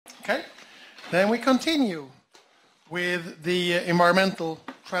Okay, then we continue with the environmental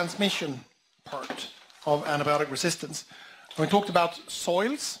transmission part of antibiotic resistance. We talked about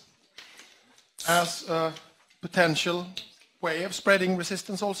soils as a potential way of spreading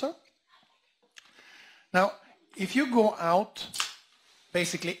resistance also. Now, if you go out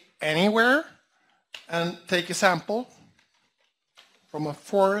basically anywhere and take a sample from a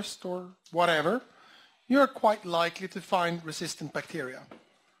forest or whatever, you are quite likely to find resistant bacteria.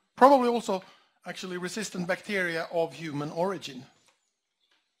 Probably also actually resistant bacteria of human origin.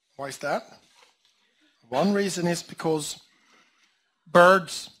 Why is that? One reason is because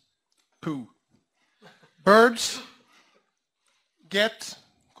birds poo. Birds get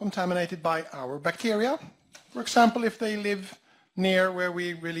contaminated by our bacteria. For example, if they live near where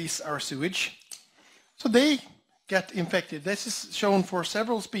we release our sewage. So they get infected. This is shown for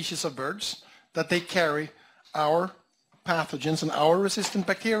several species of birds, that they carry our pathogens and our resistant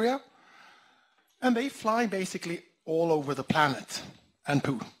bacteria. And they fly basically all over the planet and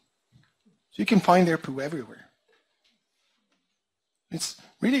poo. So you can find their poo everywhere. It's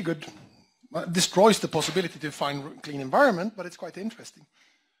really good. It destroys the possibility to find a clean environment, but it's quite interesting.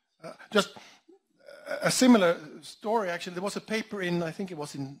 Just a similar story, actually. There was a paper in, I think it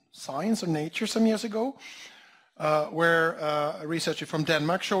was in Science or Nature some years ago, where a researcher from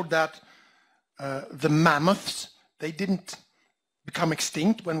Denmark showed that the mammoths, they didn't become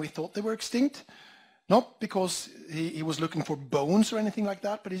extinct when we thought they were extinct. Not because he was looking for bones or anything like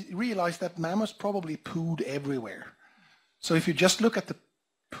that, but he realized that mammoths probably pooed everywhere. So if you just look at the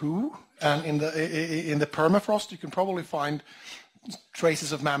poo, and in the permafrost, you can probably find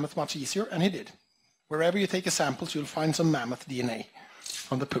traces of mammoth much easier, and he did. Wherever you take a sample, you'll find some mammoth DNA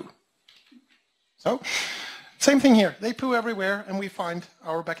from the poo. So, same thing here. They poo everywhere, and we find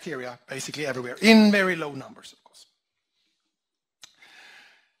our bacteria basically everywhere, in very low numbers, of course.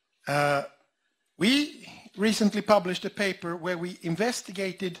 We recently published a paper where we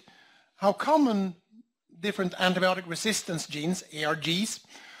investigated how common different antibiotic resistance genes, ARGs,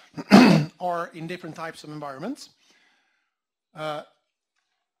 are in different types of environments.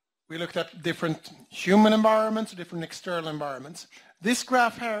 We looked at different human environments, different external environments. This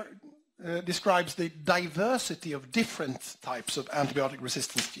graph here describes the diversity of different types of antibiotic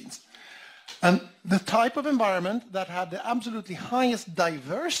resistance genes. And the type of environment that had the absolutely highest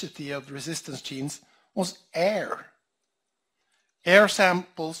diversity of resistance genes was air. Air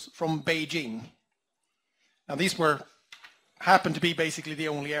samples from Beijing. Now these happened to be basically the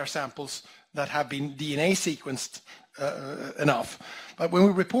only air samples that have been DNA sequenced enough. But when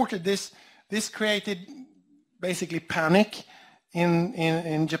we reported this, this created basically panic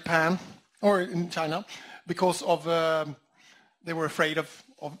in Japan or in China because of they were afraid of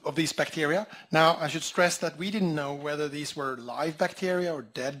these bacteria. Now I should stress that we didn't know whether these were live bacteria or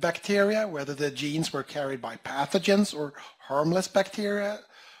dead bacteria, whether the genes were carried by pathogens or harmless bacteria,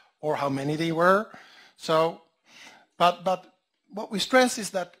 or how many they were. So, but what we stress is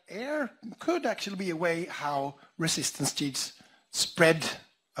that air could actually be a way how resistance genes spread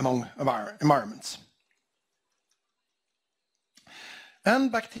among environments.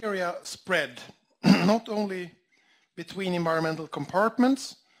 And bacteria spread not only between environmental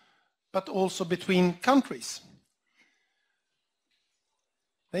compartments, but also between countries.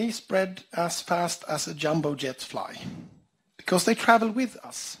 They spread as fast as a jumbo jet fly, because they travel with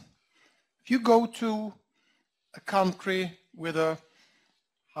us. If you go to a country with a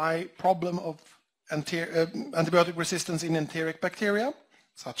high problem of antibiotic resistance in enteric bacteria,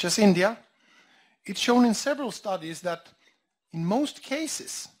 such as India, it's shown in several studies that in most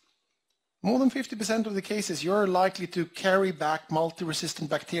cases, more than 50% of the cases, you're likely to carry back multi-resistant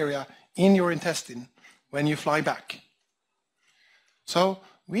bacteria in your intestine when you fly back. So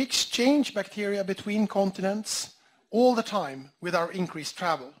we exchange bacteria between continents all the time with our increased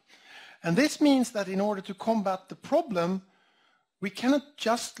travel. And this means that in order to combat the problem, we cannot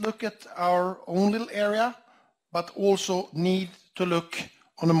just look at our own little area, but also need to look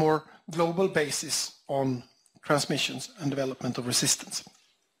on a more global basis on transmissions and development of resistance.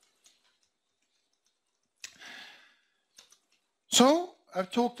 So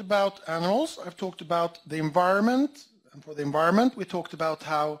I've talked about animals, I've talked about the environment, and for the environment we talked about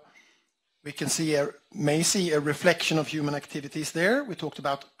how we can may see a reflection of human activities there. We talked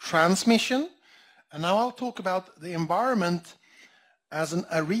about transmission, and now I'll talk about the environment as an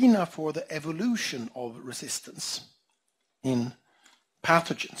arena for the evolution of resistance in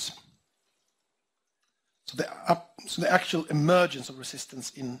pathogens. So the actual emergence of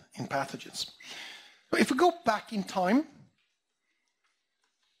resistance in pathogens. But if we go back in time,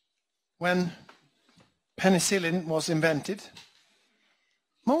 when penicillin was invented,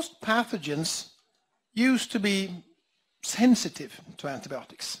 most pathogens used to be sensitive to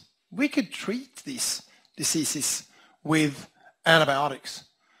antibiotics. We could treat these diseases with antibiotics.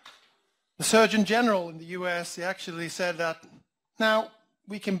 The Surgeon General in the US, he actually said that now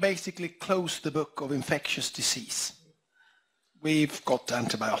we can basically close the book of infectious disease. We've got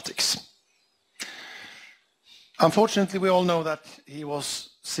antibiotics. Unfortunately, we all know that he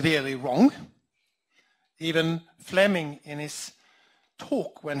was severely wrong. Even Fleming, in his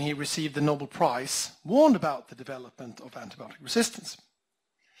talk when he received the Nobel Prize, warned about the development of antibiotic resistance.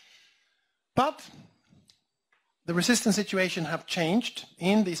 But the resistance situation have changed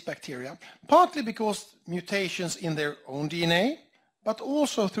in these bacteria, partly because mutations in their own DNA, but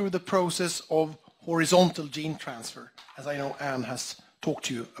also through the process of horizontal gene transfer, as I know Anne has talked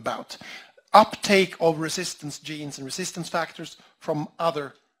to you about. Uptake of resistance genes and resistance factors from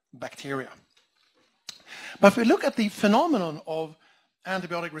other bacteria. But if we look at the phenomenon of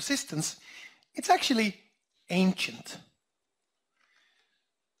antibiotic resistance, it's actually ancient.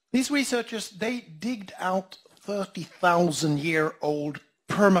 These researchers, they digged out 30,000-year-old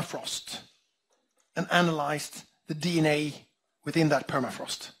permafrost and analyzed the DNA within that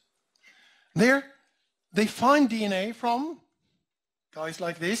permafrost. There, they find DNA from guys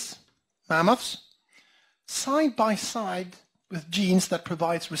like this, mammoths, side by side with genes that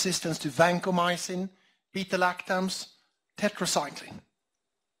provides resistance to vancomycin, beta-lactams, tetracycline.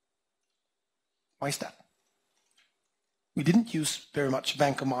 Why is that? We didn't use very much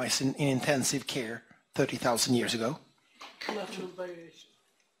vancomycin in intensive care 30,000 years ago. Natural variation.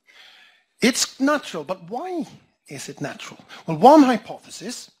 It's natural, but why is it natural? Well, one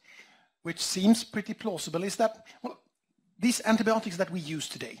hypothesis, which seems pretty plausible, is that these antibiotics that we use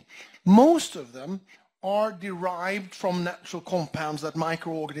today, most of them are derived from natural compounds that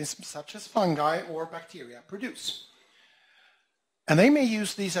microorganisms such as fungi or bacteria produce. And they may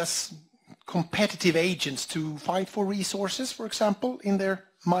use these as competitive agents to fight for resources, for example, in their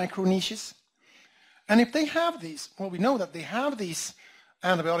micro niches. And if they have these, well, we know that they have these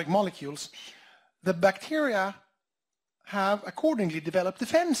antibiotic molecules, the bacteria have accordingly developed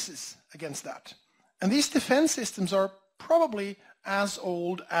defenses against that. And these defense systems are probably as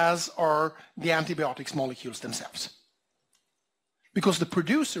old as are the antibiotics molecules themselves. Because the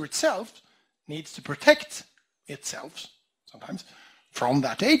producer itself needs to protect itself, sometimes, from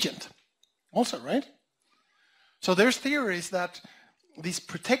that agent. Also, right? So there's theories that these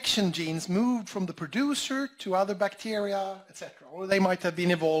protection genes moved from the producer to other bacteria, etc. Or they might have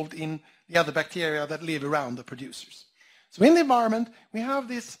been evolved in the other bacteria that live around the producers. So in the environment, we have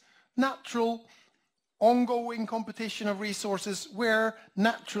this natural, ongoing competition of resources where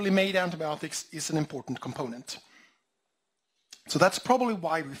naturally made antibiotics is an important component. So that's probably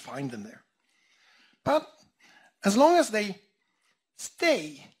why we find them there. But as long as they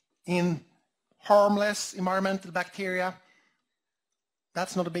stay in harmless environmental bacteria,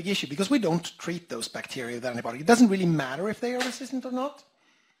 that's not a big issue because we don't treat those bacteria with antibiotics. It doesn't really matter if they are resistant or not.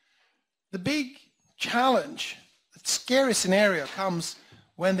 The big challenge, the scary scenario comes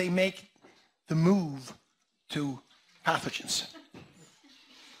when they make the move to pathogens.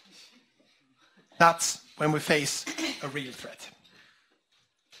 That's when we face a real threat.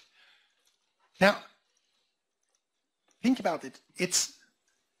 Now, think about it. It's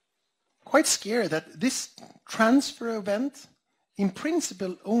quite scary that this transfer event, in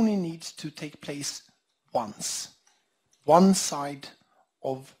principle, only needs to take place once. One side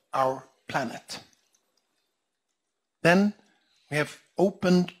of our planet. Then we have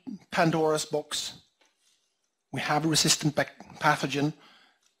opened Pandora's box. We have a resistant pathogen,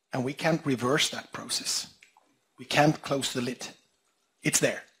 and we can't reverse that process. We can't close the lid. It's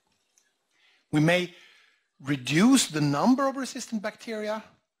there. We may reduce the number of resistant bacteria,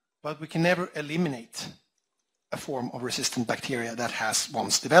 but we can never eliminate a form of resistant bacteria that has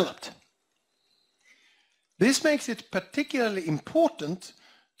once developed. This makes it particularly important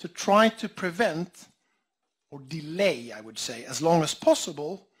to try to prevent or delay, I would say, as long as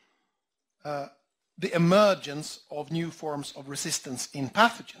possible, the emergence of new forms of resistance in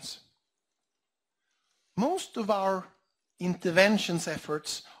pathogens. Most of our interventions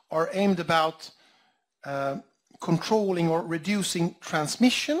efforts are aimed about controlling or reducing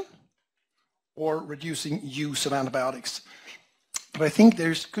transmission or reducing use of antibiotics. But I think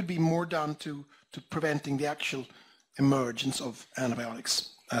there could be more done to preventing the actual emergence of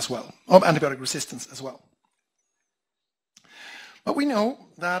antibiotics as well, of antibiotic resistance as well. But we know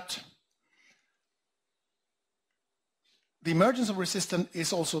that the emergence of resistance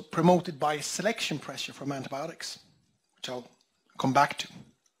is also promoted by selection pressure from antibiotics, which I'll come back to.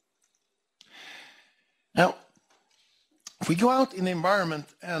 Now, If we go out in the environment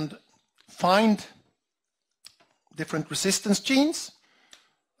and find different resistance genes,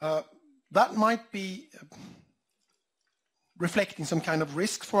 that might be reflecting some kind of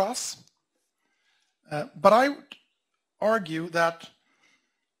risk for us. But I would argue that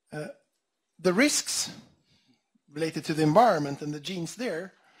the risks related to the environment and the genes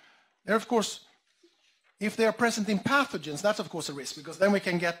there, they're of course, if they are present in pathogens, that's of course a risk, because then we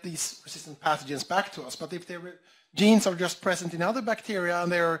can get these resistant pathogens back to us. But if their genes are just present in other bacteria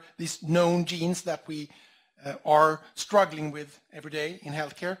and there are these known genes that we are struggling with every day in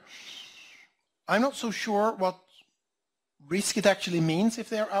healthcare, I'm not so sure what risk it actually means if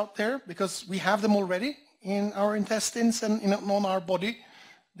they're out there, because we have them already in our intestines and on our body,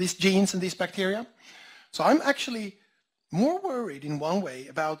 these genes and these bacteria. So I'm actually more worried in one way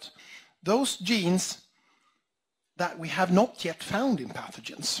about those genes that we have not yet found in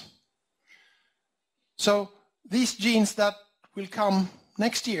pathogens. So these genes that will come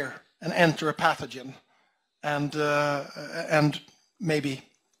next year and enter a pathogen and maybe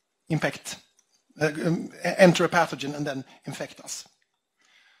enter a pathogen and then infect us.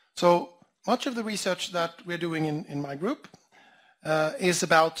 So much of the research that we're doing in my group is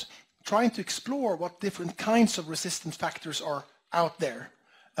about trying to explore what different kinds of resistant factors are out there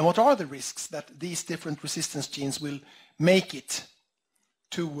and what are the risks that these different resistance genes will make it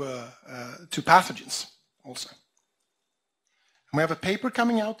to pathogens also. And we have a paper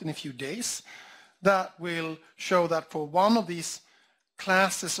coming out in a few days that will show that for one of these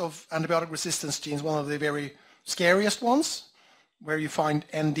classes of antibiotic resistance genes, one of the very scariest ones, where you find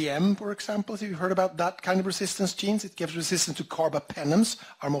NDM, for example, if you've heard about that kind of resistance genes, it gives resistance to carbapenems,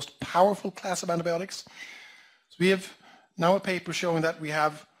 our most powerful class of antibiotics. So we have now a paper showing that we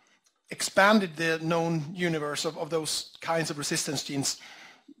have expanded the known universe of those kinds of resistance genes,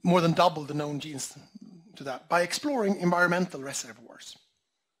 more than double the known genes to that, by exploring environmental reservoirs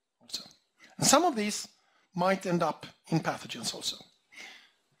also. And some of these might end up in pathogens also.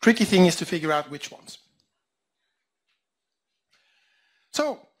 Tricky thing is to figure out which ones.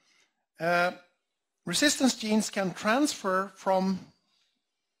 So, resistance genes can transfer from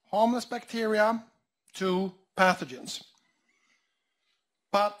harmless bacteria to pathogens.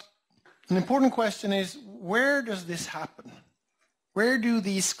 But an important question is, where does this happen? Where do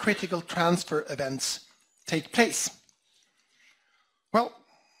these critical transfer events take place? Well,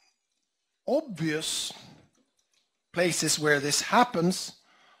 obvious places where this happens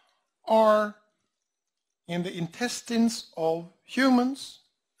are in the intestines of humans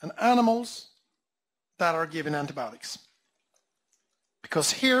and animals that are given antibiotics.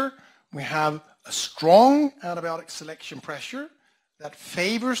 Because here we have a strong antibiotic selection pressure that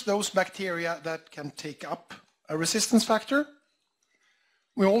favors those bacteria that can take up a resistance factor.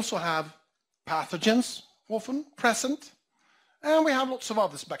 We also have pathogens often present, and we have lots of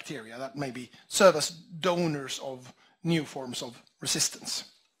other bacteria that maybe serve as donors of new forms of resistance.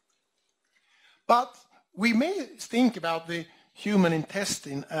 But we may think about the human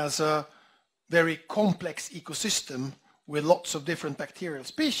intestine as a very complex ecosystem with lots of different bacterial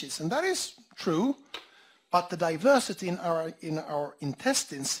species, and that is true, but the diversity in our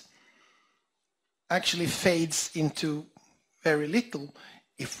intestines actually fades into very little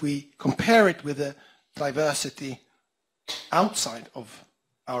if we compare it with the diversity outside of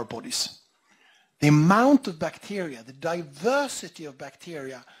our bodies. The amount of bacteria, the diversity of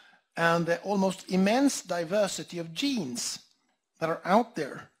bacteria, and the almost immense diversity of genes that are out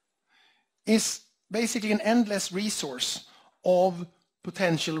there is basically an endless resource of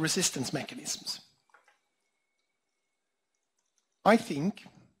potential resistance mechanisms. I think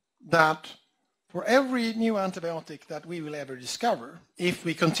that for every new antibiotic that we will ever discover, if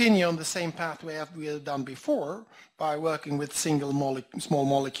we continue on the same pathway as we have done before by working with small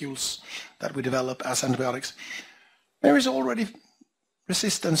molecules that we develop as antibiotics, there is already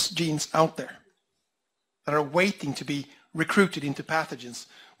resistance genes out there that are waiting to be recruited into pathogens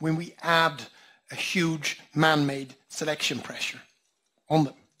when we add a huge man-made selection pressure on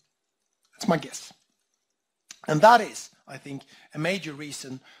them. That's my guess. And that is, I think, a major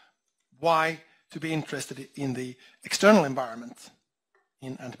reason why to be interested in the external environment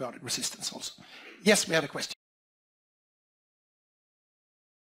in antibiotic resistance also. Yes, we have a question.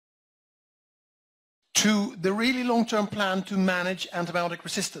 To the really long-term plan to manage antibiotic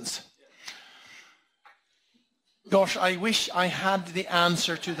resistance. Gosh, I wish I had the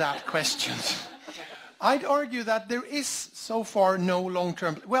answer to that question. I'd argue that there is so far no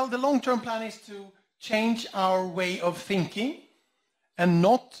long-term. Well, the long-term plan is to change our way of thinking and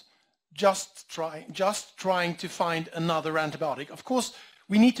not just trying to find another antibiotic. Of course,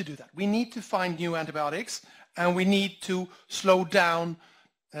 we need to do that. We need to find new antibiotics, and we need to slow down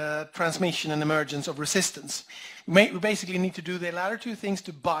transmission and emergence of resistance. We basically need to do the latter two things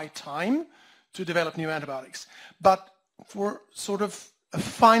to buy time to develop new antibiotics. But for sort of a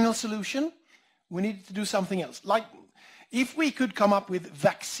final solution, we need to do something else. Like if we could come up with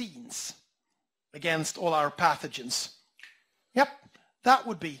vaccines against all our pathogens, yep, that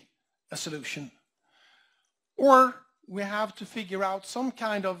would be a solution. Or we have to figure out some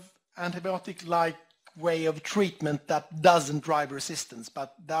kind of antibiotic-like way of treatment that doesn't drive resistance,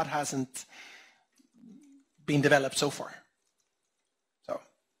 but that hasn't been developed so far. So,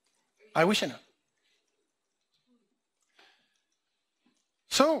 I wish I knew.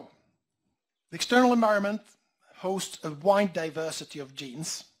 So, the external environment hosts a wide diversity of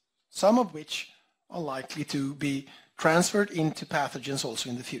genes, some of which are likely to be transferred into pathogens also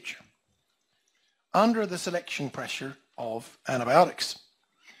in the future, under the selection pressure of antibiotics.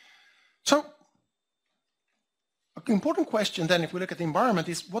 So, an important question then, if we look at the environment,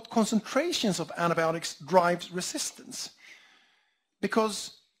 is what concentrations of antibiotics drives resistance?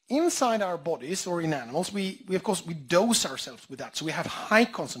 Because inside our bodies or in animals, we of course dose ourselves with that, so we have high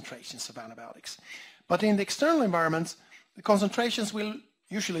concentrations of antibiotics. But in the external environments, the concentrations will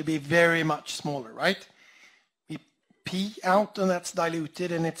usually be very much smaller, right? We pee out and that's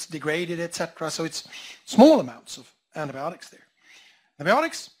diluted and it's degraded, etc. So it's small amounts of antibiotics there.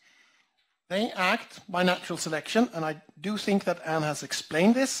 Antibiotics, they act by natural selection, and I do think that Anne has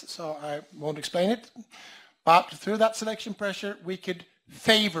explained this, so I won't explain it. But through that selection pressure, we could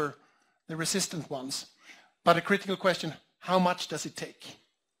favor the resistant ones. But a critical question, how much does it take?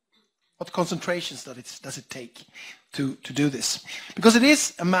 What concentrations does it take to do this? Because it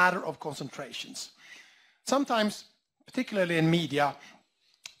is a matter of concentrations. Sometimes, particularly in media,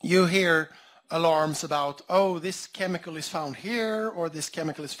 you hear alarms about, oh, this chemical is found here, or this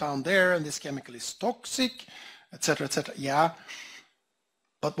chemical is found there, and this chemical is toxic, etc., etc. Yeah,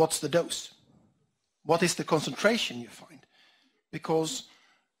 but what's the dose? What is the concentration you find? Because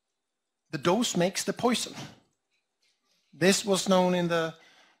the dose makes the poison. This was known in the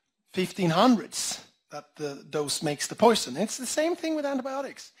 1500s, that the dose makes the poison. It's the same thing with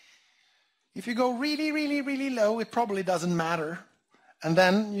antibiotics. If you go really, really, really low, it probably doesn't matter. And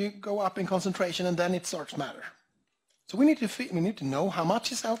then you go up in concentration, and then it starts to matter. So we need to know how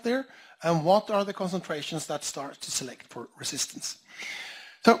much is out there, and what are the concentrations that start to select for resistance.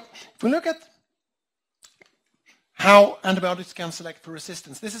 So if we look at how antibiotics can select for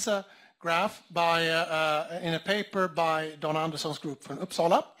resistance, this is a graph by in a paper by Don Andersson's group from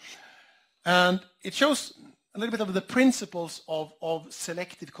Uppsala, and it shows a little bit of the principles of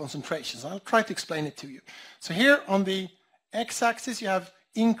selective concentrations. I'll try to explain it to you. So here on the x-axis you have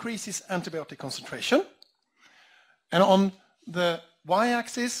increases antibiotic concentration, and on the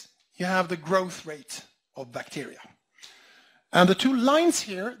y-axis you have the growth rate of bacteria. And the two lines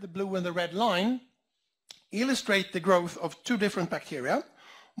here, the blue and the red line, illustrate the growth of two different bacteria.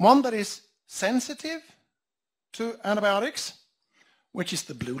 One that is sensitive to antibiotics, which is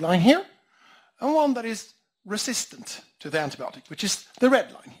the blue line here, and one that is resistant to the antibiotic, which is the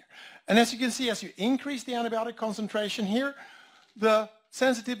red line here. And as you can see, as you increase the antibiotic concentration here, the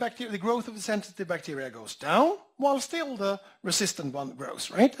sensitive bacteria, the growth of the sensitive bacteria goes down, while still the resistant one grows,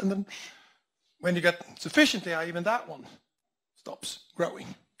 right? And then when you get sufficiently high, even that one stops growing,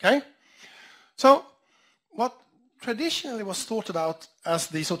 okay? So what traditionally was thought about as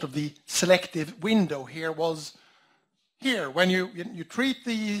the sort of the selective window here was here, when you treat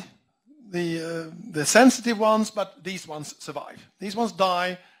the sensitive ones, but these ones survive. These ones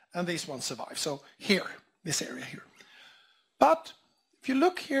die, and these ones survive. So here, this area here. But if you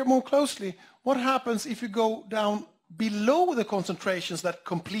look here more closely, what happens if you go down below the concentrations that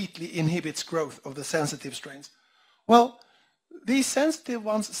completely inhibits growth of the sensitive strains? Well, these sensitive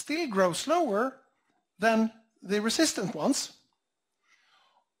ones still grow slower than the resistant ones,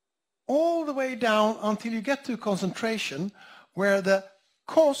 all the way down until you get to a concentration where the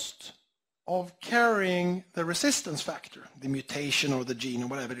cost of carrying the resistance factor, the mutation or the gene or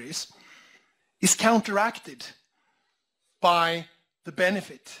whatever it is counteracted by the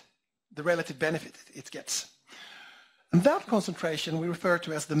benefit, the relative benefit it gets. And that concentration we refer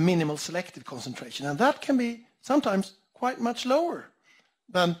to as the minimal selective concentration, and that can be sometimes quite much lower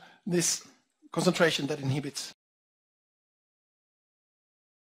than this concentration that inhibits.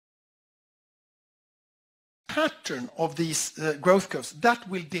 Pattern of these growth curves, that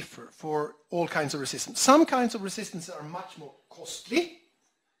will differ for all kinds of resistance. Some kinds of resistances are much more costly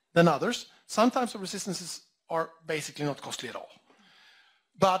than others. Some types of resistances are basically not costly at all.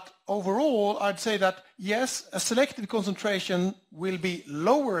 But overall, I'd say that yes, a selective concentration will be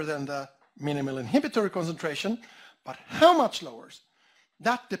lower than the minimal inhibitory concentration, but how much lower?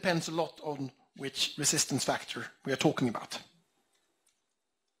 That depends a lot on which resistance factor we are talking about.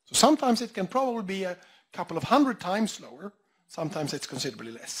 So sometimes it can probably be a couple of 100 times lower, sometimes it's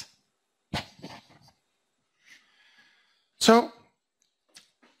considerably less. So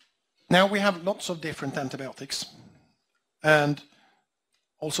now we have lots of different antibiotics and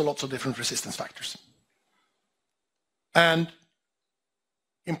also lots of different resistance factors. And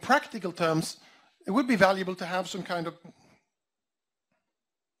in practical terms, it would be valuable to have some kind of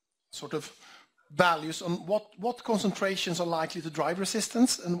sort of values on what concentrations are likely to drive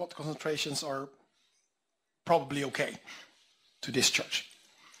resistance and what concentrations are probably okay to discharge.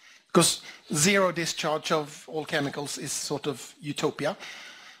 Because zero discharge of all chemicals is sort of utopia.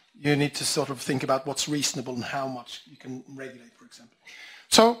 You need to sort of think about what's reasonable and how much you can regulate, for example.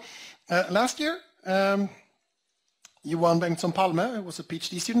 So last year, Johan Bengtsson-Palme, who was a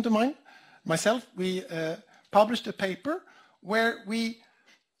PhD student of mine, myself, we published a paper where we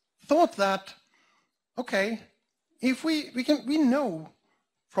thought that, okay, if we know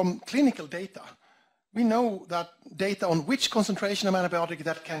from clinical data, we know that data on which concentration of antibiotic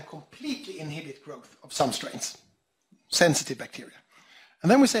that can completely inhibit growth of some strains, sensitive bacteria.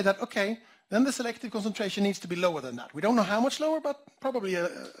 And then we say that, okay, then the selective concentration needs to be lower than that. We don't know how much lower, but probably a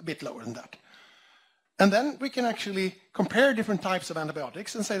bit lower than that. And then we can actually compare different types of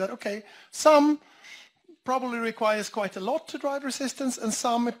antibiotics and say that, okay, some probably requires quite a lot to drive resistance, and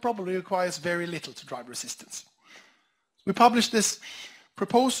some it probably requires very little to drive resistance. We published this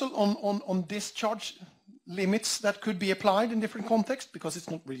proposal on discharge limits that could be applied in different contexts because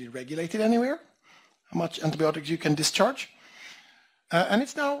it's not really regulated anywhere, how much antibiotics you can discharge. And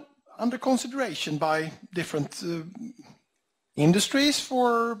it's now under consideration by different industries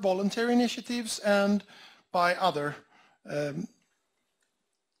for voluntary initiatives and by other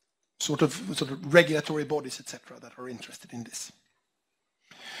sort of regulatory bodies, etc., that are interested in this.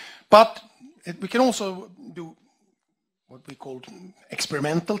 But we can also do what we call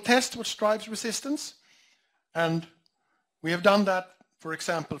experimental test, which drives resistance. And we have done that, for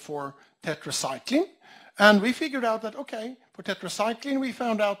example, for tetracycline. And we figured out that, okay, for tetracycline, we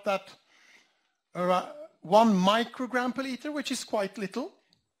found out that 1 microgram per liter, which is quite little,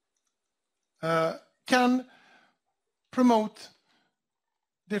 can promote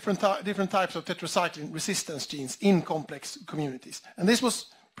different types of tetracycline resistance genes in complex communities. And this was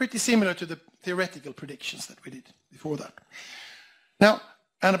pretty similar to the theoretical predictions that we did before that. Now,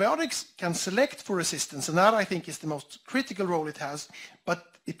 antibiotics can select for resistance, and that I think is the most critical role it has, but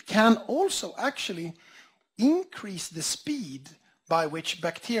it can also actually increase the speed by which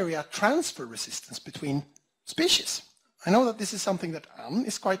bacteria transfer resistance between species. I know that this is something that Anne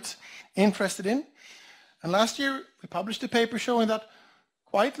is quite interested in. And last year we published a paper showing that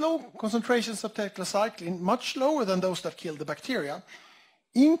quite low concentrations of tetracycline, much lower than those that kill the bacteria,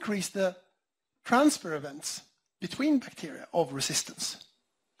 increase the transfer events between bacteria of resistance.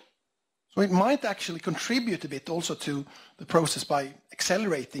 So it might actually contribute a bit also to the process by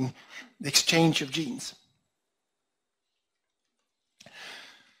accelerating the exchange of genes.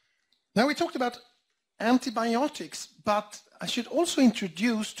 Now we talked about antibiotics, but I should also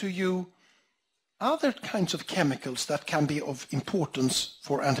introduce to you other kinds of chemicals that can be of importance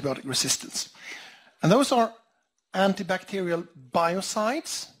for antibiotic resistance. And those are antibacterial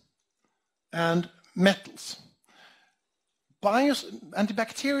biocides and metals.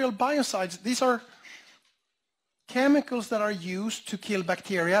 Antibacterial biocides, these are chemicals that are used to kill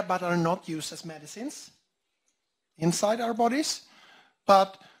bacteria but are not used as medicines inside our bodies.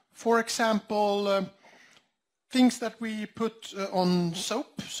 But, for example, things that we put on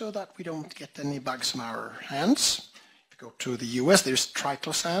soap so that we don't get any bugs on our hands. If you go to the US, there's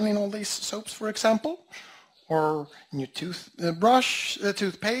triclosan in all these soaps, for example, or in your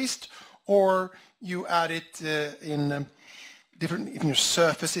toothpaste, or you add it in your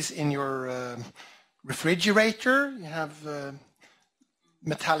surfaces in your refrigerator. You have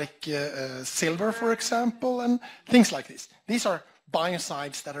metallic silver, for example, and things like this. These are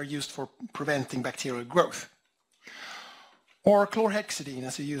biocides that are used for preventing bacterial growth. Or chlorhexidine,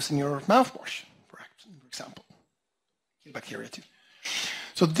 as you use in your mouthwash, for example. Kill bacteria too.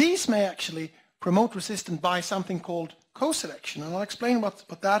 So these may actually promote resistance by something called co-selection, and I'll explain what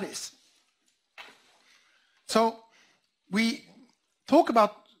that is. So we talk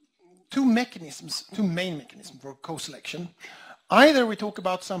about two main mechanisms for co-selection. Either we talk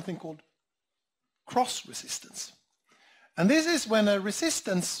about something called cross-resistance. And this is when a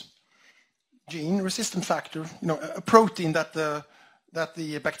resistance gene, resistant factor, a protein that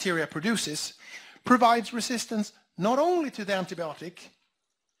the bacteria produces, provides resistance not only to the antibiotic,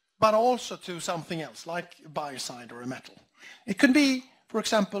 but also to something else, like a biocide or a metal. It could be, for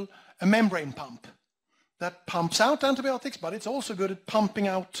example, a membrane pump that pumps out antibiotics, but it's also good at pumping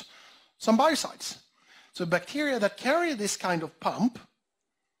out some biocides. So bacteria that carry this kind of pump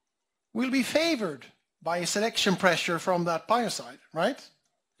will be favored by a selection pressure from that biocide, right?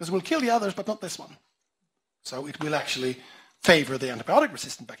 Because it will kill the others, but not this one. So it will actually favor the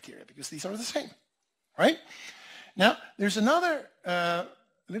antibiotic-resistant bacteria because these are the same, right? Now, there's another a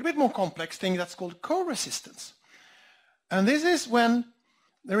little bit more complex thing that's called co-resistance. And this is when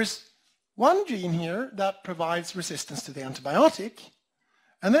there is one gene here that provides resistance to the antibiotic,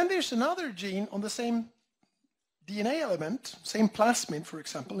 and then there's another gene on the same DNA element, same plasmid, for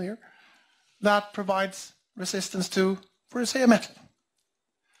example, here, that provides resistance to, for say, a metal.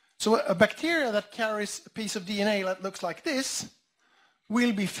 So a bacteria that carries a piece of DNA that looks like this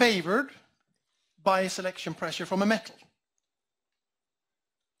will be favored by a selection pressure from a metal.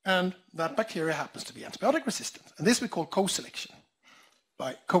 And that bacteria happens to be antibiotic resistant. And this we call co-selection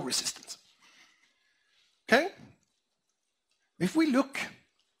by co-resistance. Okay? If we look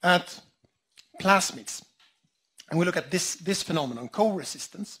at plasmids, and we look at this phenomenon,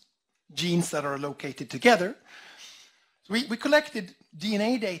 co-resistance, genes that are located together, so we collected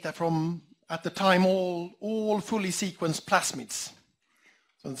DNA data from, at the time, all fully sequenced plasmids.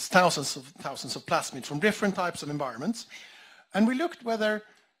 So it's thousands of plasmids from different types of environments. And we looked whether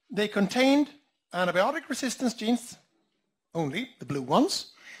they contained antibiotic resistance genes, only the blue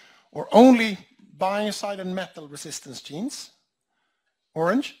ones, or only biocide and metal resistance genes,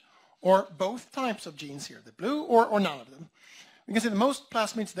 orange, or both types of genes here, the blue or none of them. You can see that most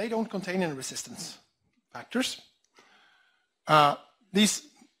plasmids, they don't contain any resistance factors. These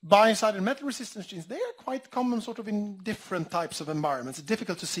biocide and metal resistance genes, they are quite common sort of in different types of environments. It's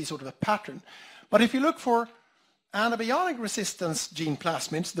difficult to see sort of a pattern. But if you look for antibiotic resistance gene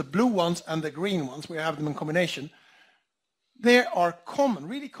plasmids, the blue ones and the green ones, we have them in combination, they are common,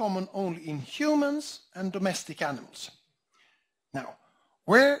 really common only in humans and domestic animals. Now,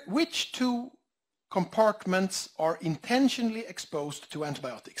 which two compartments are intentionally exposed to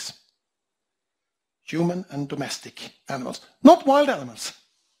antibiotics? Human and domestic animals, not wild animals,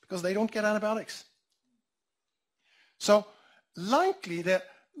 because they don't get antibiotics. So likely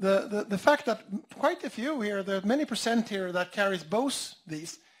the fact that quite a few here, there are many percent here that carries both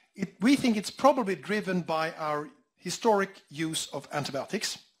these, we think it's probably driven by our historic use of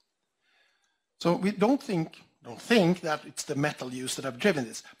antibiotics. So we don't think that it's the metal use that have driven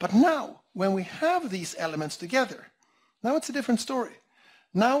this. But now, when we have these elements together, now it's a different story.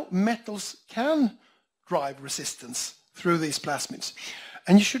 Now metals can drive resistance through these plasmids.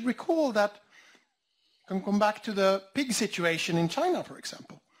 And you should recall that, you can come back to the pig situation in China, for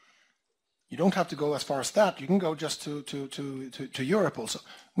example. You don't have to go as far as that. You can go just to Europe also.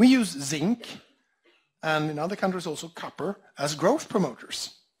 We use zinc, and in other countries also copper, as growth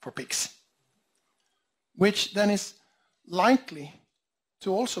promoters for pigs, which then is likely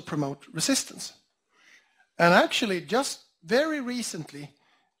to also promote resistance. And actually, just very recently,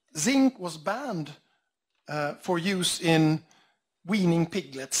 zinc was banned for use in weaning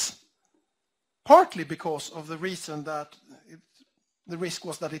piglets, partly because of the reason that the risk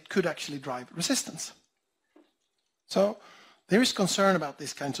was that it could actually drive resistance. So there is concern about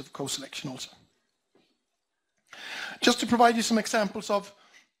these kinds of co-selection also. Just to provide you some examples of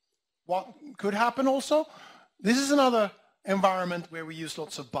what could happen also, this is another environment where we use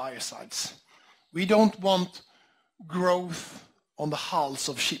lots of biocides. We don't want growth on the hulls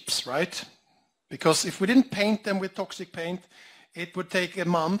of ships, right? Because if we didn't paint them with toxic paint, it would take a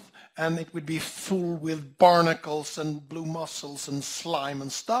month and it would be full with barnacles and blue mussels and slime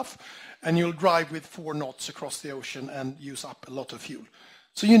and stuff, and you'll drive with 4 knots across the ocean and use up a lot of fuel.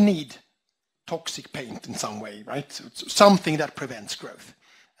 So you need toxic paint in some way, right? So it's something that prevents growth.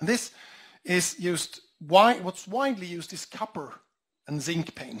 And this is used, what's widely used is copper and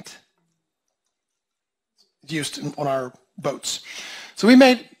zinc paint. It's used on our boats. So we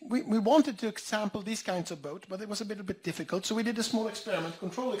wanted to sample these kinds of boats, but it was a little bit difficult. So we did a small experiment,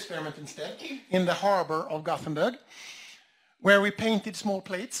 control experiment instead, in the harbor of Gothenburg, where we painted small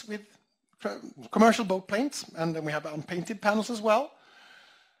plates with commercial boat paints, and then we have unpainted panels as well.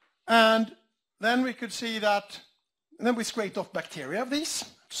 And then we could see that, and then we scraped off bacteria of these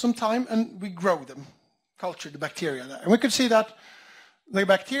some time, and we grow them, cultured the bacteria there. And we could see that the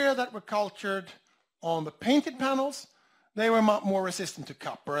bacteria that were cultured on the painted panels, they were more resistant to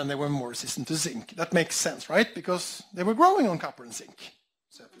copper and they were more resistant to zinc. That makes sense, right? Because they were growing on copper and zinc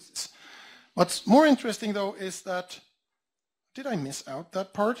surfaces. What's more interesting, though, is that, did I miss out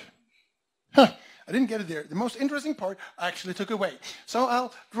that part? I didn't get it there. The most interesting part I actually took away. So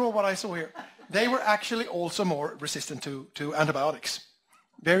I'll draw what I saw here. They were actually also more resistant to antibiotics.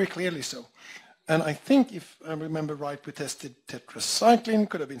 Very clearly so. And I think, if I remember right, we tested tetracycline.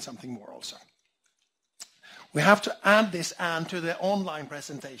 Could have been something more also. We have to add this and to the online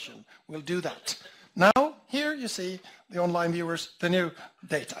presentation. We'll do that. Now, here you see the online viewers, the new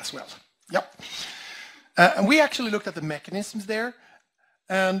data as well. Yep. And we actually looked at the mechanisms there.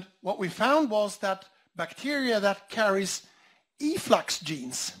 And what we found was that bacteria that carries efflux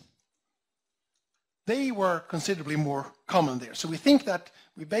genes, they were considerably more common there. So we think that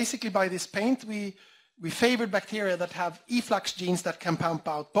we basically, by this paint, we favored bacteria that have efflux genes that can pump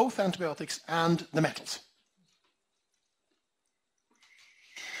out both antibiotics and the metals.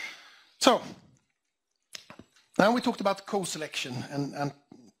 So, now we talked about co-selection and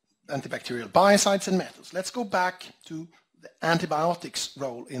antibacterial biocides and metals. Let's go back to the antibiotics'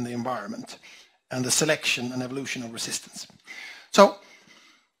 role in the environment and the selection and evolution of resistance. So,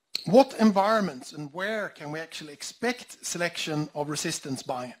 what environments and where can we actually expect selection of resistance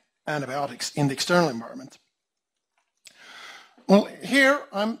by antibiotics in the external environment? Well, here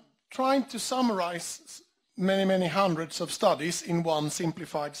I'm trying to summarize many hundreds of studies in one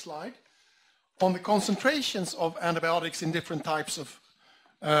simplified slide on the concentrations of antibiotics in different types of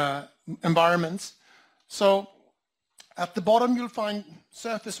environments. So at the bottom you'll find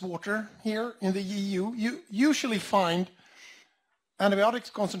surface water here in the EU. You usually find antibiotics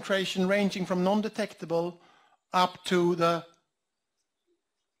concentration ranging from non-detectable up to the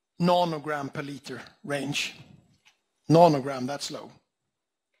nanogram per liter range. Nanogram, that's low.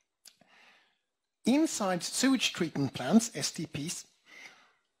 Inside sewage treatment plants, STPs,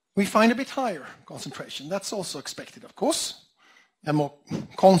 we find a bit higher concentration. That's also expected, of course. And more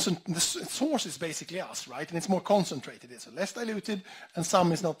the source is basically us, right? And it's more concentrated. It's less diluted, and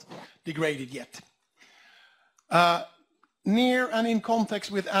some is not degraded yet. Near and in context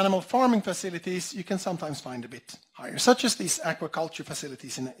with animal farming facilities, you can sometimes find a bit higher, such as these aquaculture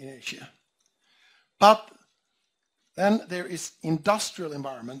facilities in Asia. But then there is industrial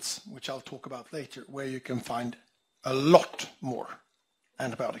environments, which I'll talk about later, where you can find a lot more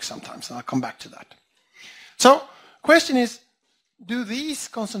antibiotics sometimes, and I'll come back to that. So, question is, do these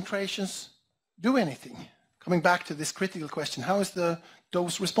concentrations do anything? Coming back to this critical question, how is the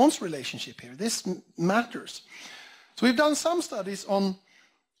dose-response relationship here? This matters. So we've done some studies on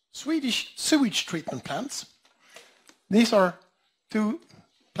Swedish sewage treatment plants. These are two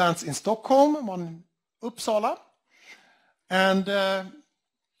plants in Stockholm, one in Uppsala. And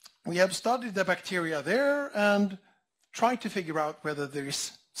we have studied the bacteria there and tried to figure out whether there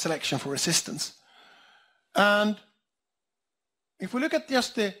is selection for resistance. And if we look at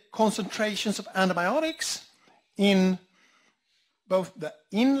just the concentrations of antibiotics in both the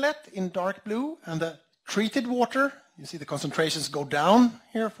inlet in dark blue and the treated water, you see the concentrations go down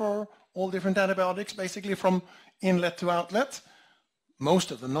here for all different antibiotics, basically from inlet to outlet.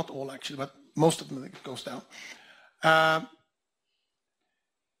 Most of them, not all actually, but most of them it goes down.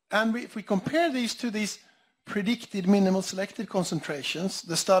 And if we compare these to these predicted minimal selected concentrations,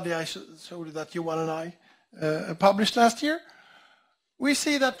 the study I showed you that Johan and I published last year, we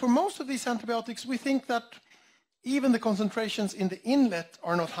see that for most of these antibiotics, we think that even the concentrations in the inlet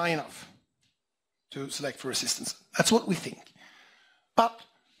are not high enough to select for resistance. That's what we think. But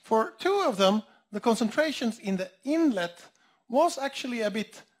for two of them, the concentrations in the inlet was actually a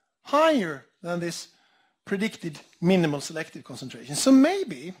bit higher than this predicted minimal selective concentration. So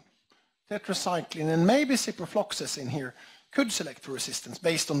maybe tetracycline and maybe ciprofloxacin here could select for resistance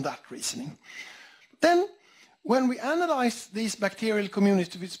based on that reasoning. Then, when we analyze these bacterial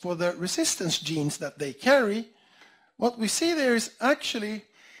communities for the resistance genes that they carry, what we see there is actually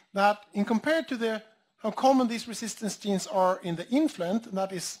that in compared to how common these resistance genes are in the influent, and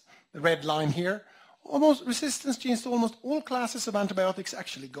that is the red line here, almost resistance genes to almost all classes of antibiotics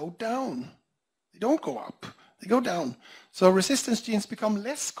actually go down. They don't go up, they go down. So resistance genes become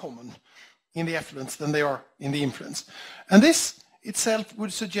less common in the effluents than they are in the influents. And this itself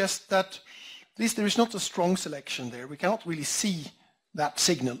would suggest that at least there is not a strong selection there. We cannot really see that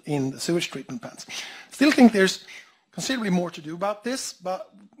signal in the sewage treatment plants. Still think there's considerably more to do about this,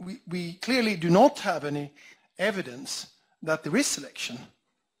 but we clearly do not have any evidence that there is selection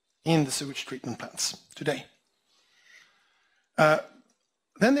in the sewage treatment plants today.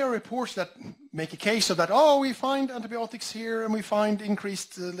 Then there are reports that make a case of that, oh, we find antibiotics here and we find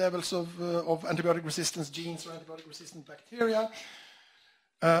increased levels of antibiotic resistance genes or antibiotic resistant bacteria.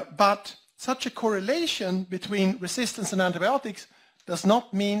 But such a correlation between resistance and antibiotics does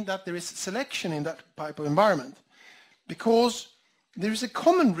not mean that there is selection in that type of environment. Because there is a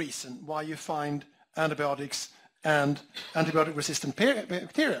common reason why you find antibiotics and antibiotic-resistant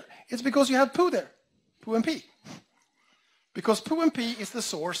bacteria. It's because you have poo there, poo and pee. Because poo and pee is the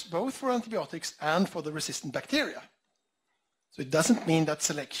source both for antibiotics and for the resistant bacteria. So it doesn't mean that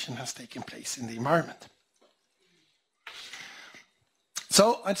selection has taken place in the environment.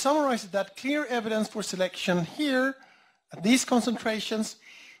 So I'd summarize that clear evidence for selection here at these concentrations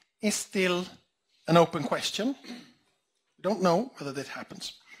is still an open question. We don't know whether that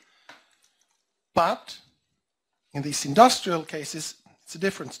happens. But in these industrial cases, it's a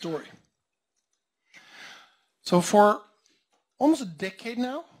different story. So for almost a decade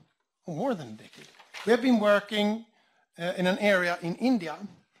now, or more than a decade, we have been working in an area in India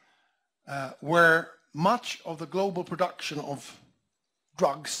where much of the global production of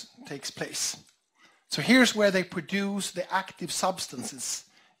drugs takes place. So here's where they produce the active substances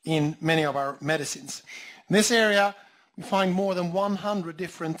in many of our medicines. In this area, we find more than 100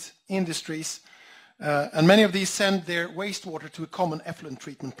 different industries, and many of these send their wastewater to a common effluent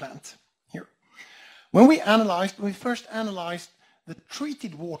treatment plant here. When we first analyzed the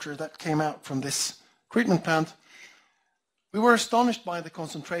treated water that came out from this treatment plant, we were astonished by the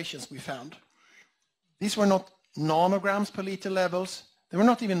concentrations we found. These were not nanograms per liter levels. They were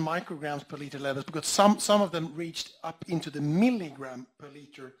not even micrograms per liter levels, because some of them reached up into the milligram per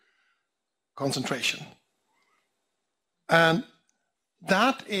liter concentration. And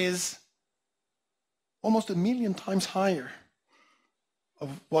that is almost 1 million times higher of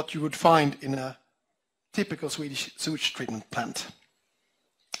what you would find in a typical Swedish sewage treatment plant.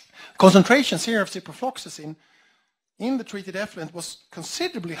 Concentrations here of ciprofloxacin in the treated effluent was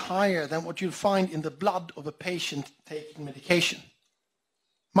considerably higher than what you'll find in the blood of a patient taking medication.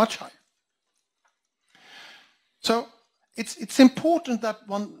 Much higher. So it's important that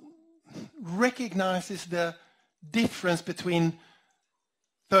one recognizes the difference between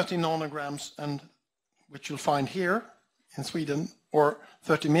 30 nanograms and which you'll find here in Sweden, or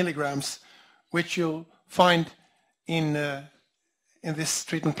 30 milligrams, which you'll find in this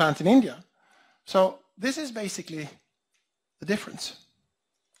treatment plant in India. So this is basically the difference.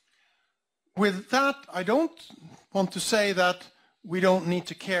 With that, I don't want to say that we don't need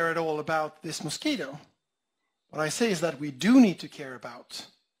to care at all about this mosquito. What I say is that we do need to care about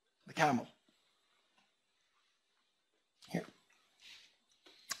the camel. Here.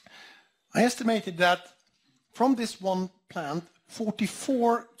 I estimated that from this one plant,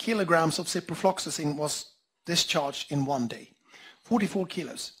 44 kilograms of ciprofloxacin was discharged in one day. 44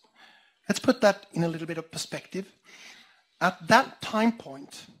 kilos. Let's put that in a little bit of perspective. At that time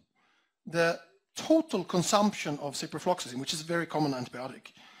point, the total consumption of ciprofloxacin, which is a very common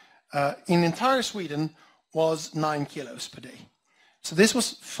antibiotic, in entire Sweden was 9 kilos per day. So this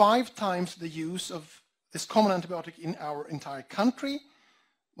was 5 times the use of this common antibiotic in our entire country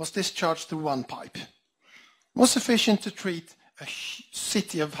was discharged through one pipe. It was sufficient to treat a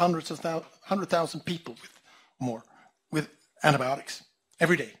city of 100,000 people with antibiotics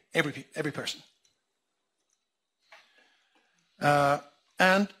every day, every person.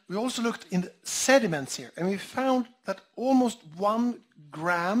 And we also looked in the sediments here, and we found that almost 1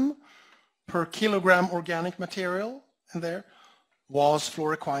 gram per kilogram organic material in there was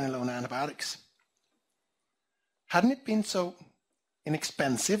fluoroquinolone antibiotics. Hadn't it been so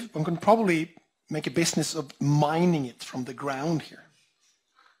inexpensive, one could probably make a business of mining it from the ground here.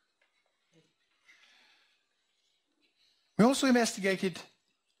 We also investigated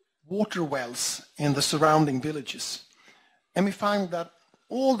water wells in the surrounding villages, and we found that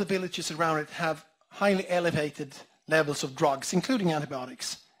all the villages around it have highly elevated levels of drugs, including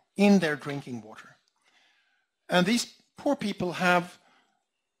antibiotics, in their drinking water. And these poor people have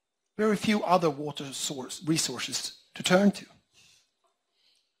very few other water resources to turn to.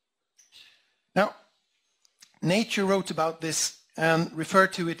 Now, Nature wrote about this and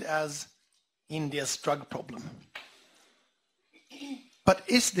referred to it as India's drug problem. But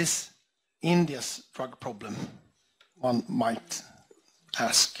is this India's drug problem? One might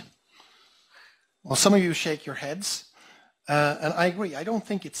ask. Well, some of you shake your heads, and I agree. I don't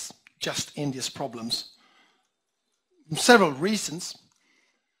think it's just India's problems. Several reasons.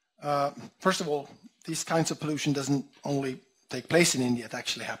 First of all, these kinds of pollution doesn't only take place in India, it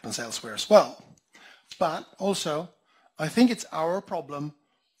actually happens elsewhere as well. But also, I think it's our problem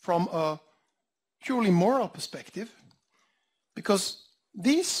from a purely moral perspective, because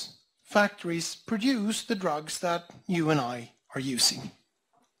these factories produce the drugs that you and I are using.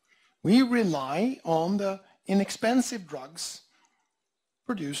 We rely on the inexpensive drugs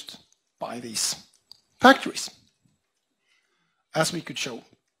produced by these factories, as we could show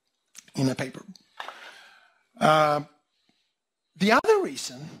in a paper. The other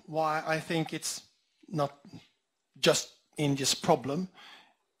reason why I think it's not just India's problem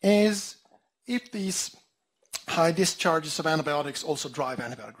is if these high discharges of antibiotics also drive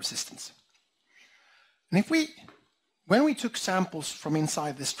antibiotic resistance. And when we took samples from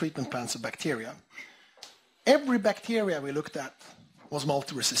inside this treatment plants of bacteria, every bacteria we looked at was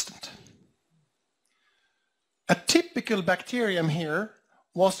multi-resistant. A typical bacterium here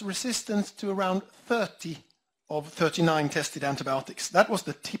was resistant to around 30 of 39 tested antibiotics. That was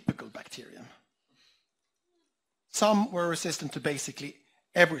the typical bacterium. Some were resistant to basically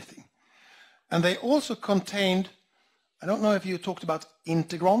everything. And they also contained, I don't know if you talked about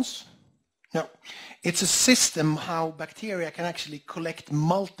integrons. No, it's a system how bacteria can actually collect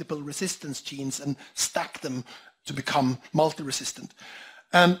multiple resistance genes and stack them to become multi-resistant.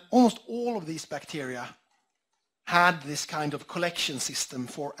 And almost all of these bacteria had this kind of collection system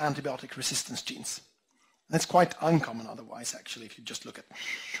for antibiotic resistance genes. And it's quite uncommon otherwise, actually, if you just look at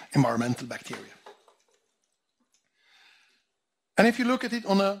environmental bacteria. And if you look at it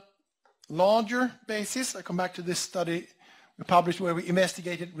on a larger basis, I come back to this study we published where we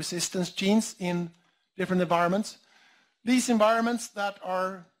investigated resistance genes in different environments. These environments that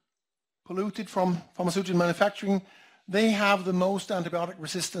are polluted from pharmaceutical manufacturing, they have the most antibiotic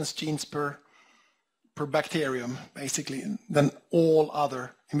resistance genes per bacterium, basically, than all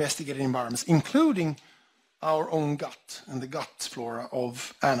other investigated environments, including our own gut and the gut flora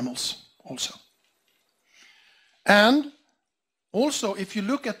of animals also. And also, if you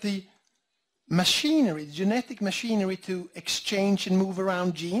look at the machinery, the genetic machinery to exchange and move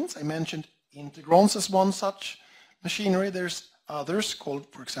around genes, I mentioned integrons as one such machinery. There's others called,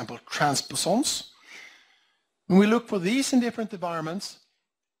 for example, transposons. When we look for these in different environments,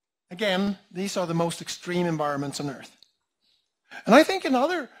 again, these are the most extreme environments on Earth. And I think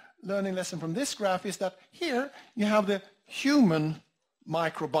another learning lesson from this graph is that here you have the human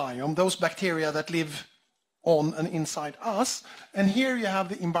microbiome, those bacteria that live on and inside us, and here you have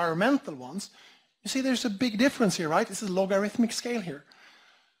the environmental ones. You see there's a big difference here, right? This is a logarithmic scale here.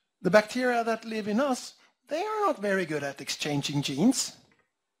 The bacteria that live in us, they are not very good at exchanging genes,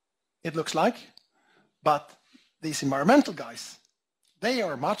 it looks like, but these environmental guys, they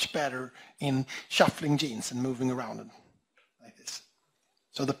are much better in shuffling genes and moving around like this.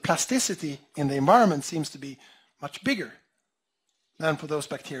 So the plasticity in the environment seems to be much bigger than for those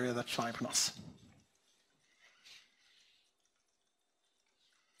bacteria that thrive on us.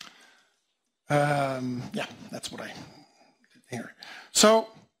 Yeah, that's what I did here. So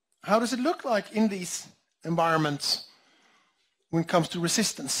how does it look like in these environments when it comes to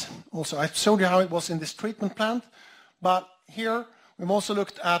resistance? Also, I showed you how it was in this treatment plant, but here we've also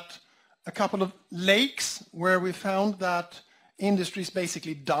looked at a couple of lakes where we found that industries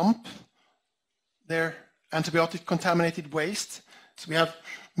basically dump their antibiotic contaminated waste. So we have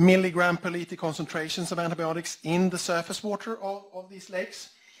milligram per liter concentrations of antibiotics in the surface water of these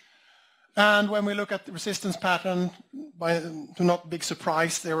lakes. And when we look at the resistance pattern, to not big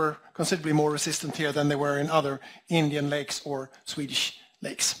surprise, they were considerably more resistant here than they were in other Indian lakes or Swedish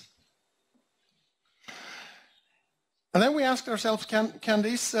lakes. And then we asked ourselves, can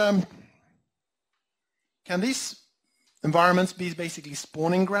these environments be basically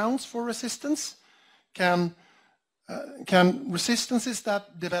spawning grounds for resistance? Can resistances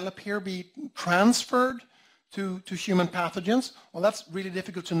that develop here be transferred to human pathogens? Well, that's really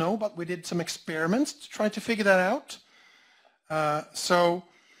difficult to know, but we did some experiments to try to figure that out. So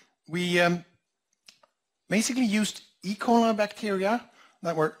we basically used E. coli bacteria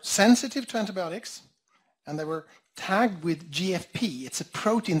that were sensitive to antibiotics, and they were tagged with GFP. It's a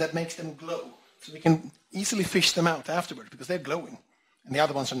protein that makes them glow, so we can easily fish them out afterwards because they're glowing, and the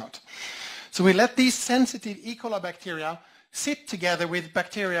other ones are not. So we let these sensitive E. coli bacteria sit together with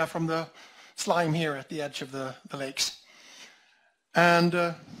bacteria from the slime here at the edge of the lakes, and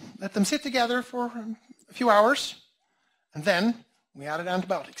let them sit together for a few hours, and then we added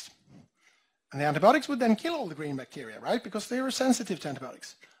antibiotics. And the antibiotics would then kill all the green bacteria, right? Because they were sensitive to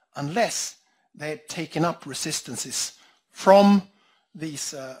antibiotics, unless they had taken up resistances from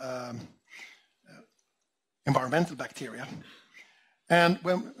these environmental bacteria. And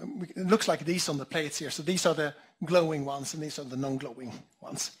it looks like these on the plates here. So these are the glowing ones, and these are the non-glowing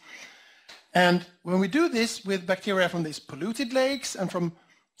ones. And when we do this with bacteria from these polluted lakes and from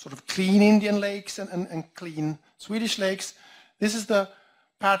sort of clean Indian lakes and clean Swedish lakes, this is the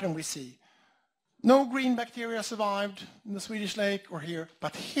pattern we see. No green bacteria survived in the Swedish lake or here,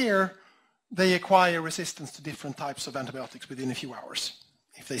 but here they acquire resistance to different types of antibiotics within a few hours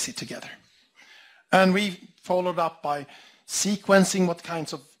if they sit together. And we followed up by sequencing what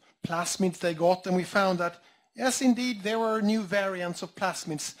kinds of plasmids they got, and we found that yes, indeed, there were new variants of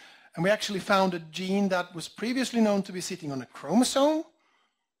plasmids, and we actually found a gene that was previously known to be sitting on a chromosome,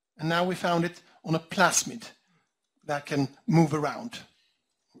 and now we found it on a plasmid that can move around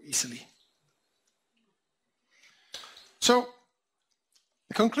easily. So,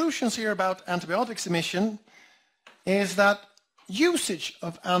 the conclusions here about antibiotics emission is that usage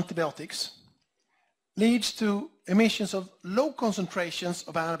of antibiotics leads to emissions of low concentrations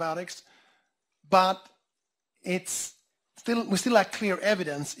of antibiotics, but we still lack clear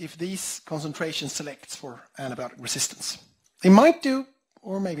evidence if these concentrations select for antibiotic resistance. They might do,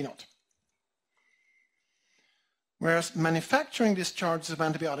 or maybe not. Whereas manufacturing discharges of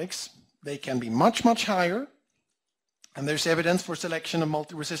antibiotics, they can be much, much higher, and there's evidence for selection of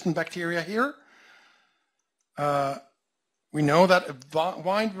multi-resistant bacteria here. We know that a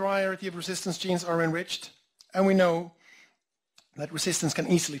wide variety of resistance genes are enriched, and we know that resistance can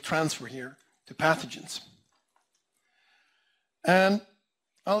easily transfer here to pathogens. And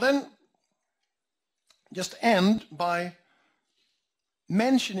I'll then just end by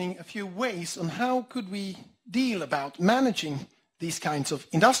mentioning a few ways on how could we deal about managing these kinds of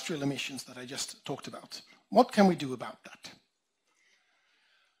industrial emissions that I just talked about. What can we do about that?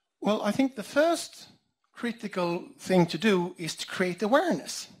 Well, I think the first critical thing to do is to create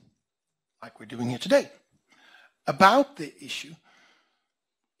awareness, like we're doing here today, about the issue.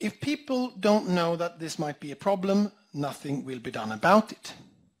 If people don't know that this might be a problem, nothing will be done about it.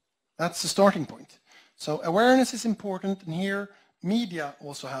 That's the starting point. So awareness is important, and here media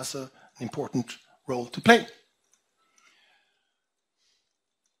also has an important role to play.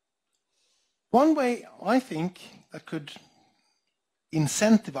 One way I think that could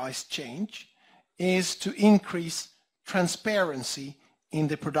incentivize change is to increase transparency in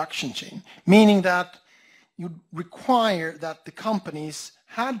the production chain, meaning that you require that the companies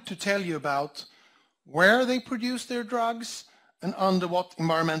had to tell you about where they produce their drugs and under what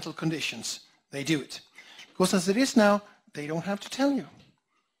environmental conditions they do it. Because as it is now, they don't have to tell you.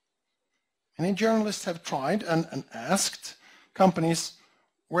 Many journalists have tried and asked companies,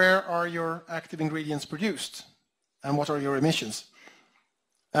 where are your active ingredients produced and what are your emissions?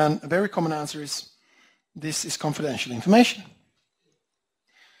 And a very common answer is, this is confidential information.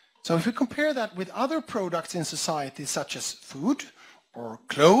 So if we compare that with other products in society, such as food or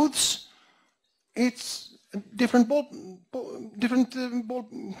clothes, it's a different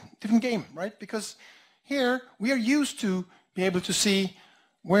game, right? Because here we are used to be able to see,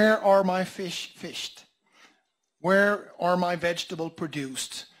 where are my fish fished? Where are my vegetables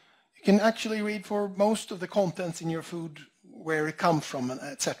produced? You can actually read for most of the contents in your food where it comes from,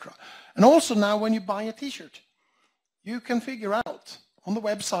 etc. And also now when you buy a t-shirt, you can figure out on the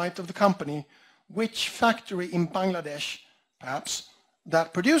website of the company which factory in Bangladesh, perhaps,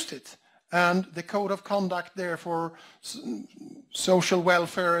 that produced it, and the code of conduct there for social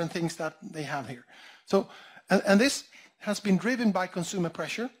welfare and things that they have here. So, and this has been driven by consumer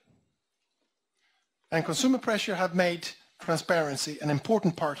pressure, and consumer pressure have made transparency an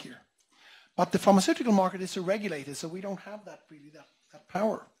important part here. But the pharmaceutical market is regulated, so we don't have that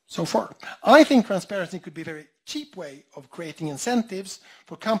power so far. I think transparency could be a very cheap way of creating incentives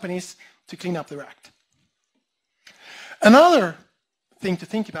for companies to clean up their act. Another thing to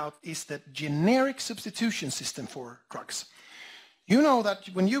think about is the generic substitution system for drugs. You know that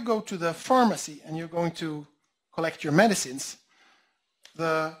when you go to the pharmacy and you're going to collect your medicines,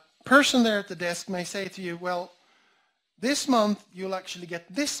 the person there at the desk may say to you, well, this month you'll actually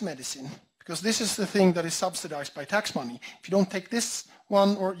get this medicine because this is the thing that is subsidized by tax money. If you don't take this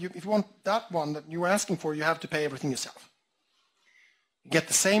one, or if you want that one that you were asking for, you have to pay everything yourself. You get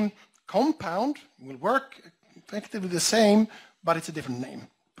the same compound, it will work effectively the same, but it's a different name,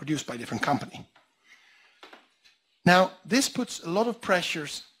 produced by a different company. Now, this puts a lot of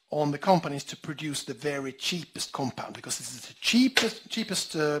pressures on the companies to produce the very cheapest compound, because this is the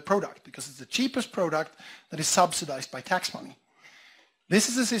cheapest product, because it's the cheapest product that is subsidized by tax money. This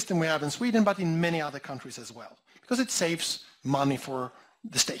is a system we have in Sweden, but in many other countries as well, because it saves money for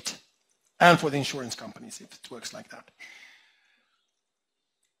the state and for the insurance companies if it works like that.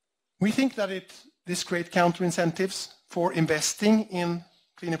 We think that this creates counter-incentives for investing in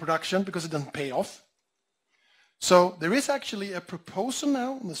cleaner production because it doesn't pay off. So there is actually a proposal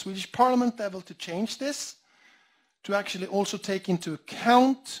now on the Swedish Parliament level to change this, to actually also take into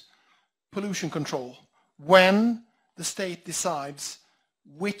account pollution control when the state decides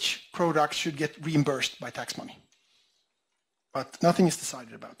which products should get reimbursed by tax money. But nothing is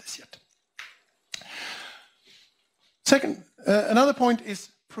decided about this yet. Second, another point is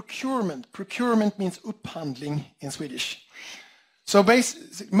procurement. Procurement means upphandling in Swedish. So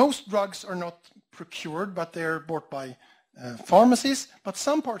most drugs are not procured, but they're bought by pharmacies, but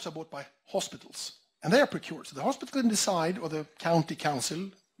some parts are bought by hospitals, and they are procured. So the hospital can decide, or the county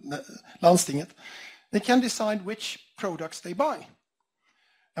council, landstinget, they can decide which products they buy.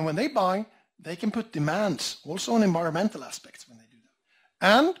 And when they buy, they can put demands also on environmental aspects when they do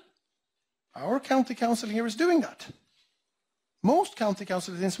that. And our county council here is doing that. Most county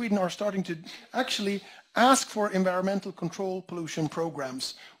councils in Sweden are starting to actually ask for environmental control pollution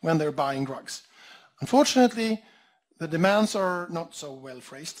programs when they're buying drugs. Unfortunately, the demands are not so well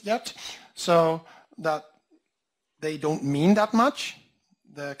phrased yet, so that they don't mean that much.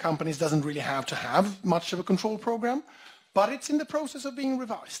 The companies doesn't really have to have much of a control program, but it's in the process of being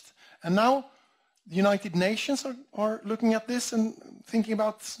revised. And now the United Nations are looking at this and thinking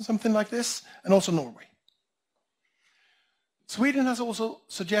about something like this, and also Norway. Sweden has also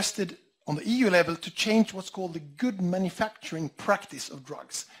suggested on the EU level to change what's called the good manufacturing practice of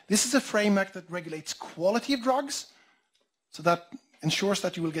drugs. This is a framework that regulates quality of drugs, so that ensures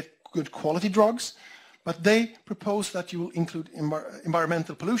that you will get good quality drugs, but they propose that you will include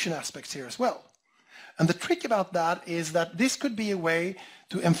environmental pollution aspects here as well. And the trick about that is that this could be a way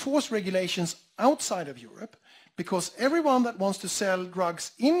to enforce regulations outside of Europe, because everyone that wants to sell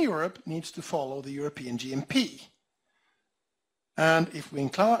drugs in Europe needs to follow the European GMP. And if we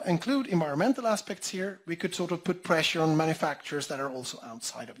include environmental aspects here, we could sort of put pressure on manufacturers that are also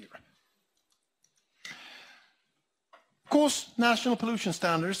outside of Europe. Of course, national pollution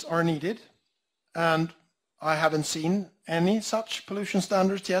standards are needed, and I haven't seen any such pollution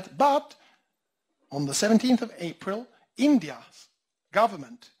standards yet, but on the 17th of April, India's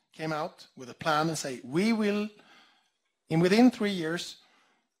government came out with a plan and say, we will, within 3 years,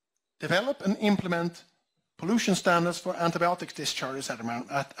 develop and implement pollution standards for antibiotic discharges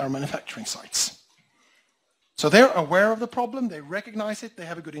at our manufacturing sites. So they're aware of the problem, they recognize it, they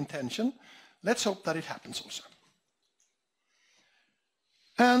have a good intention. Let's hope that it happens also.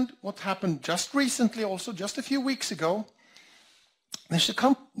 And what happened just recently also, just a few weeks ago,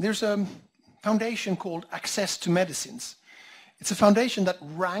 there's a foundation called Access to Medicines. It's a foundation that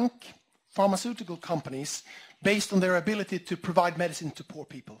ranks pharmaceutical companies based on their ability to provide medicine to poor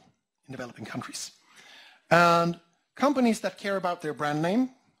people in developing countries. And companies that care about their brand name,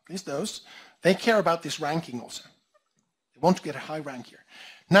 at least those, they care about this ranking also. They want to get a high rank here.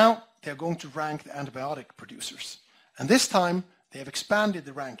 Now they're going to rank the antibiotic producers. And this time they have expanded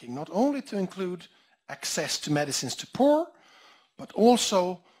the ranking, not only to include access to medicines to poor, but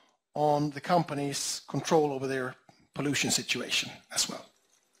also on the company's control over their pollution situation as well.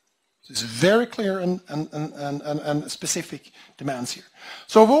 So it's very clear and specific demands here.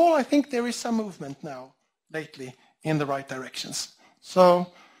 So overall, I think there is some movement now, lately, in the right directions.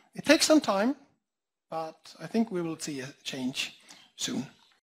 So it takes some time, but I think we will see a change soon.